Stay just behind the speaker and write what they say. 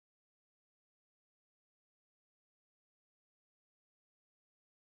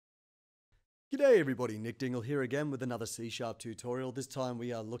G'day everybody, Nick Dingle here again with another C# tutorial. This time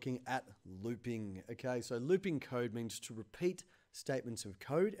we are looking at looping. Okay, so looping code means to repeat statements of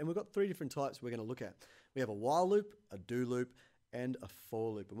code, and we've got three different types we're going to look at. We have a while loop, a do loop, and a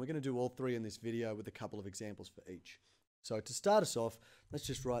for loop, and we're going to do all three in this video with a couple of examples for each. So to start us off, let's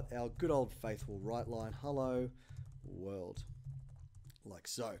just write our good old faithful write line, hello world, like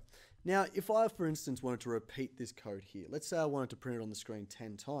so. Now, if I, for instance, wanted to repeat this code here, let's say I wanted to print it on the screen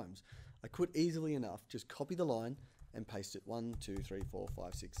 10 times, I could easily enough just copy the line and paste it 1, 2, 3, 4,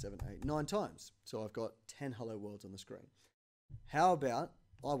 5, 6, 7, 8, 9 times. So I've got 10 hello worlds on the screen. How about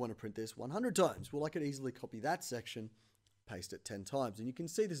I want to print this 100 times? Well, I could easily copy that section, paste it 10 times. And you can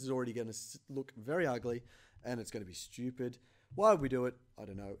see this is already going to look very ugly and it's going to be stupid. Why would we do it? I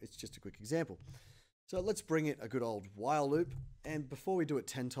don't know. It's just a quick example. So let's bring it a good old while loop. And before we do it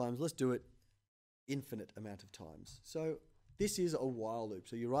 10 times, let's do it infinite amount of times. So this is a while loop.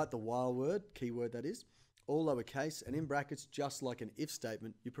 So you write the while word, keyword that is, all lowercase, and in brackets, just like an if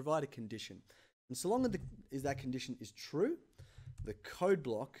statement, you provide a condition. And so long as that condition is true, the code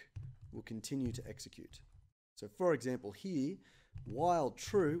block will continue to execute. So for example here, while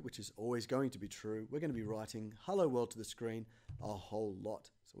true, which is always going to be true, we're going to be writing hello world to the screen a whole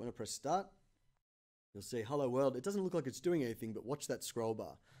lot. So when I press start, you'll see hello world. It doesn't look like it's doing anything, but watch that scroll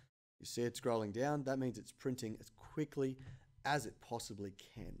bar. You see it scrolling down. That means it's printing as quickly as it possibly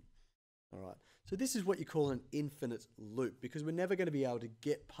can. All right. So this is what you call an infinite loop, because we're never going to be able to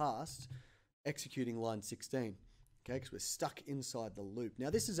get past executing line 16. Okay, because we're stuck inside the loop.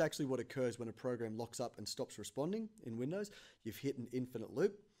 Now, this is actually what occurs when a program locks up and stops responding in Windows. You've hit an infinite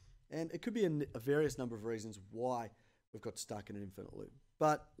loop, and it could be a various number of reasons why we've got stuck in an infinite loop.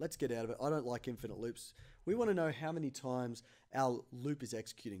 But let's get out of it. I don't like infinite loops. We want to know how many times our loop is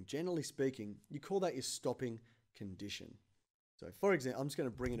executing. Generally speaking, you call that your stopping condition. So for example, I'm just going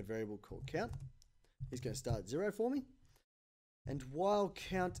to bring in a variable called count. He's going to start at 0 for me. And while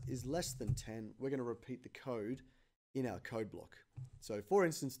count is less than 10, we're going to repeat the code in our code block. So for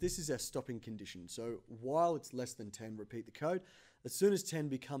instance, this is our stopping condition. So while it's less than 10, repeat the code. As soon as 10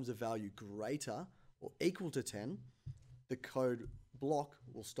 becomes a value greater or equal to 10, the code block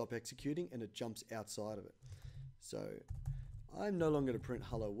will stop executing and it jumps outside of it. So I'm no longer going to print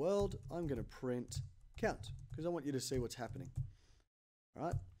hello world. I'm going to print count because I want you to see what's happening. All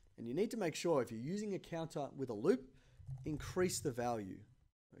right. And you need to make sure if you're using a counter with a loop, increase the value.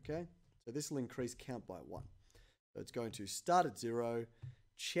 Okay. So this will increase count by 1. So it's going to start at 0,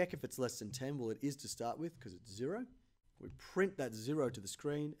 check if it's less than 10. Well, it is to start with because it's 0. We print that 0 to the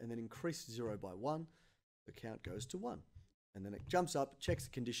screen and then increase 0 by 1. The count goes to 1. And then it jumps up, checks the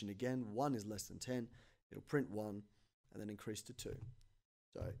condition again. 1 is less than 10. It'll print 1 and then increase to 2.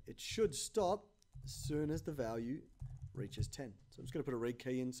 So it should stop as soon as the value reaches 10. So I'm just going to put a read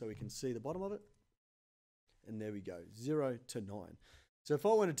key in so we can see the bottom of it. And there we go, 0 to 9. So if I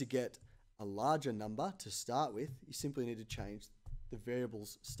wanted to get a larger number to start with, you simply need to change the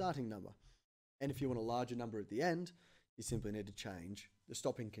variable's starting number. And if you want a larger number at the end, you simply need to change the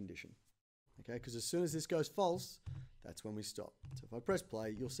stopping condition. Okay, because as soon as this goes false, that's when we stop. So if I press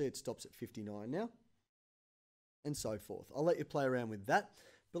play, you'll see it stops at 59 now, and so forth. I'll let you play around with that,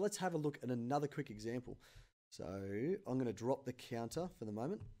 but let's have a look at another quick example. So I'm going to drop the counter for the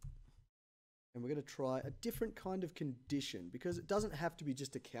moment, and we're going to try a different kind of condition because it doesn't have to be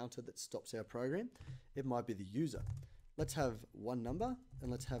just a counter that stops our program. It might be the user. Let's have one number,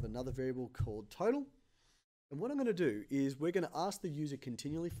 and let's have another variable called total. And what I'm going to do is we're going to ask the user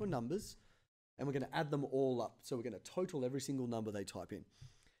continually for numbers, and we're going to add them all up. So we're going to total every single number they type in.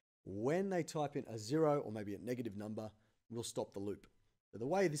 When they type in a 0 or maybe a negative number, we'll stop the loop. So the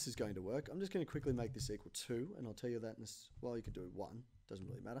way this is going to work, I'm just going to quickly make this equal 2, and I'll tell you that in this, well, you could do 1, doesn't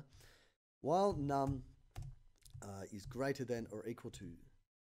really matter. While num is greater than or equal to,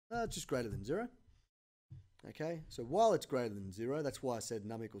 just greater than 0. Okay, so while it's greater than 0, that's why I said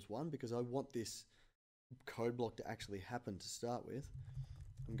num equals 1, because I want this code block to actually happen to start with.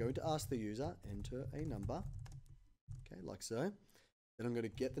 I'm going to ask the user, enter a number, okay, like so. Then I'm going to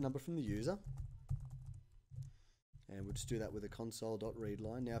get the number from the user. And we'll just do that with a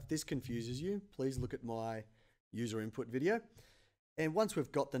console.readline. Now, if this confuses you, please look at my user input video. And once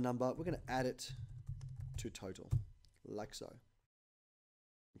we've got the number, we're going to add it to total, like so.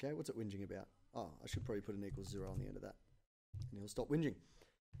 Okay, what's it whinging about? Oh, I should probably put an equals 0 on the end of that. And he'll stop whinging.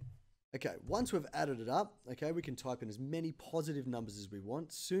 Okay, once we've added it up, okay, we can type in as many positive numbers as we want.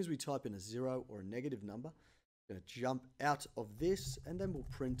 As soon as we type in a 0 or a negative number, we're going to jump out of this, and then we'll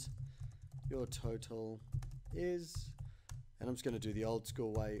print your total is, and I'm just going to do the old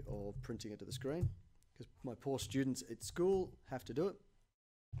school way of printing it to the screen because my poor students at school have to do it.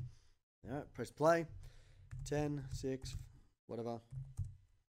 All right, press play. 10, 6, whatever.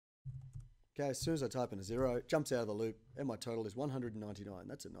 Okay, as soon as I type in a 0, it jumps out of the loop, and my total is 199.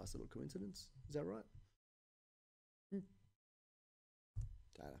 That's a nice little coincidence. Is that right?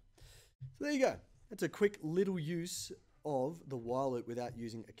 Data. So there you go. That's a quick little use of the while loop without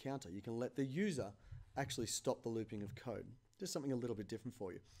using a counter. You can let the user actually stop the looping of code. Just something a little bit different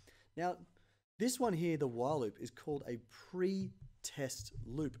for you. Now, this one here, the while loop, is called a pre-test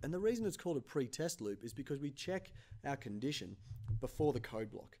loop. And the reason it's called a pre-test loop is because we check our condition before the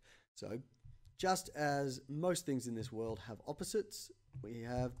code block. So just as most things in this world have opposites, we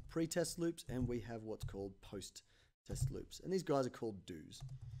have pre-test loops and we have what's called post-test loops. And these guys are called do's,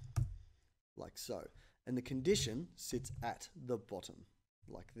 like so. And the condition sits at the bottom,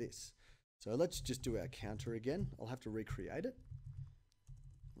 like this. So let's just do our counter again. I'll have to recreate it,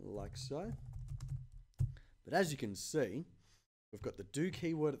 like so. But as you can see, we've got the do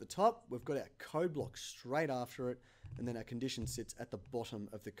keyword at the top, we've got our code block straight after it, and then our condition sits at the bottom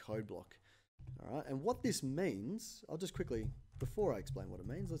of the code block. All right, and what this means, I'll just quickly, before I explain what it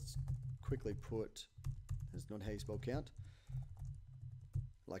means, let's quickly put, that's not how you spell count,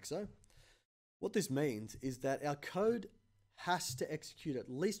 like so. What this means is that our code has to execute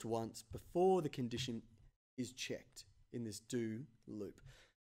at least once before the condition is checked in this do loop.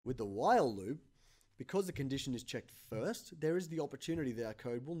 With the while loop, because the condition is checked first, there is the opportunity that our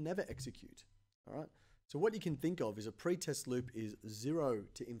code will never execute. All right. So what you can think of is a pre-test loop is 0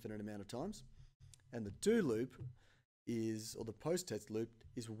 to infinite amount of times, and the do loop is, or the post-test loop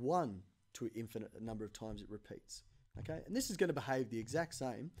is 1 to infinite number of times it repeats. Okay, and this is going to behave the exact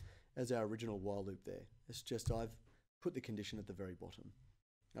same as our original while loop there. It's just I've put the condition at the very bottom.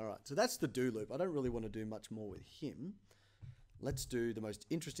 All right, so that's the do loop. I don't really want to do much more with him. Let's do the most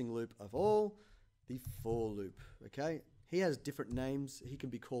interesting loop of all, the for loop, okay? He has different names. He can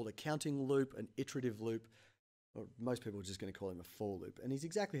be called a counting loop, an iterative loop, or most people are just going to call him a for loop. And he's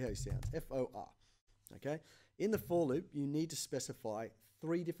exactly how he sounds, F-O-R, okay? In the for loop, you need to specify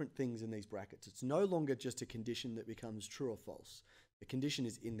 3 different things in these brackets. It's no longer just a condition that becomes true or false. The condition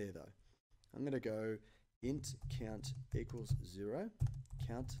is in there though. I'm going to go int count equals 0,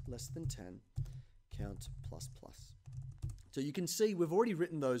 count less than 10, count plus plus. So you can see we've already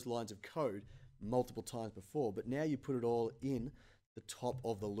written those lines of code multiple times before, but now you put it all in the top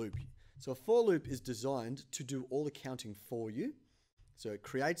of the loop. So a for loop is designed to do all the counting for you. So it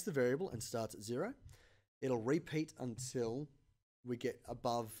creates the variable and starts at 0. It'll repeat until we get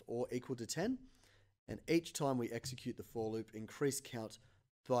above or equal to 10. And each time we execute the for loop, increase count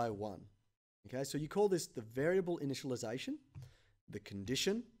by 1. Okay, so you call this the variable initialization, the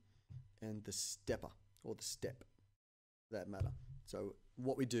condition, and the stepper, or the step, for that matter. So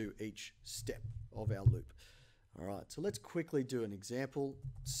what we do each step of our loop. All right, so let's quickly do an example.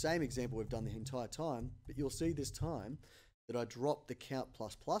 Same example we've done the entire time, but you'll see this time that I dropped the count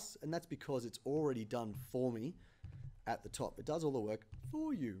plus plus, and that's because it's already done for me at the top. It does all the work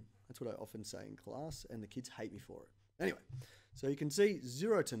for you. That's what I often say in class, and the kids hate me for it. Anyway, so you can see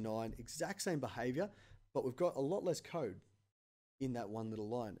 0 to 9, exact same behavior, but we've got a lot less code in that one little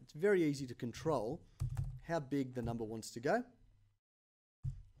line. It's very easy to control how big the number wants to go,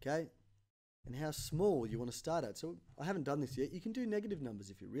 okay, and how small you want to start at. So I haven't done this yet. You can do negative numbers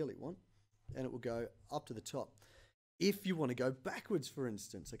if you really want, and it will go up to the top. If you want to go backwards, for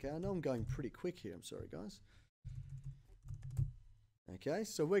instance, okay, I know I'm going pretty quick here. I'm sorry, guys. Okay,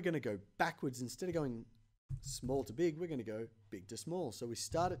 so we're going to go backwards. Instead of going small to big, we're going to go big to small. So we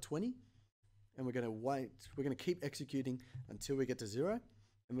start at 20, and we're going to wait. We're going to keep executing until we get to 0,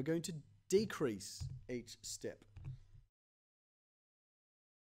 and we're going to decrease each step.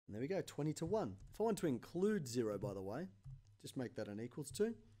 And there we go, 20 to 1. If I want to include 0, by the way, just make that an equals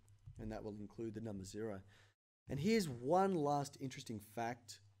to, and that will include the number 0. And here's one last interesting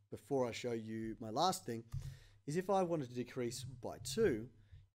fact before I show you my last thing, is if I wanted to decrease by 2,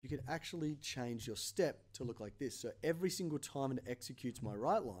 you could actually change your step to look like this. So every single time it executes my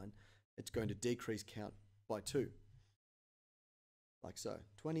right line, it's going to decrease count by 2. Like so,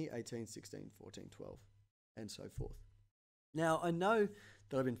 20, 18, 16, 14, 12, and so forth. Now, I know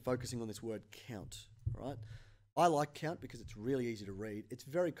that I've been focusing on this word count, right? I like count because it's really easy to read. It's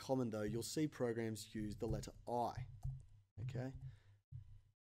very common though, you'll see programs use the letter I, okay,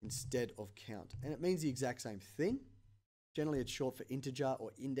 instead of count. And it means the exact same thing. Generally it's short for integer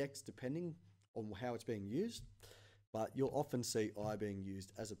or index depending on how it's being used, but you'll often see I being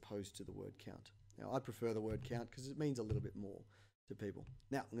used as opposed to the word count. Now I prefer the word count because it means a little bit more to people.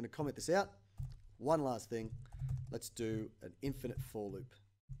 Now I'm going to comment this out. One last thing, let's do an infinite for loop,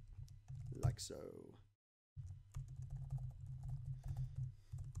 like so.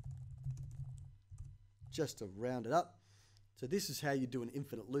 just to round it up. So this is how you do an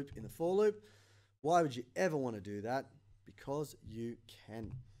infinite loop in the for loop. Why would you ever want to do that? Because you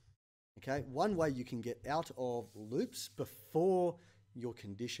can. Okay, one way you can get out of loops before your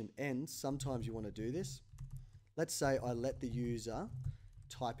condition ends, sometimes you want to do this. Let's say I let the user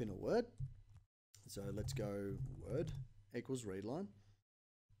type in a word. So let's go word equals readline.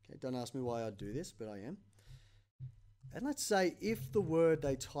 Okay, don't ask me why I do this, but I am. And let's say if the word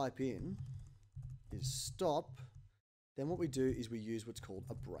they type in is stop, then what we do is we use what's called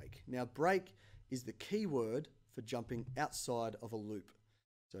a break. Now, break is the key word for jumping outside of a loop.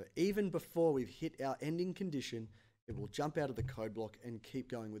 So even before we've hit our ending condition, it will jump out of the code block and keep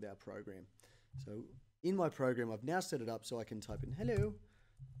going with our program. So in my program, I've now set it up so I can type in hello,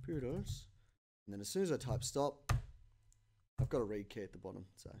 poodles, and then as soon as I type stop, I've got a read key at the bottom.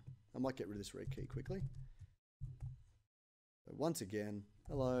 So I might get rid of this read key quickly. So once again,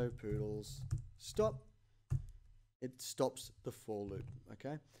 hello, poodles, stop. It stops the for loop,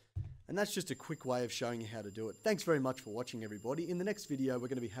 okay? And that's just a quick way of showing you how to do it. Thanks very much for watching, everybody. In the next video, we're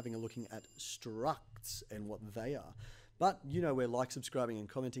going to be having a looking at structs and what they are. But you know where like, subscribing, and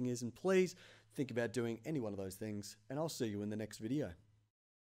commenting is, and please think about doing any one of those things, and I'll see you in the next video.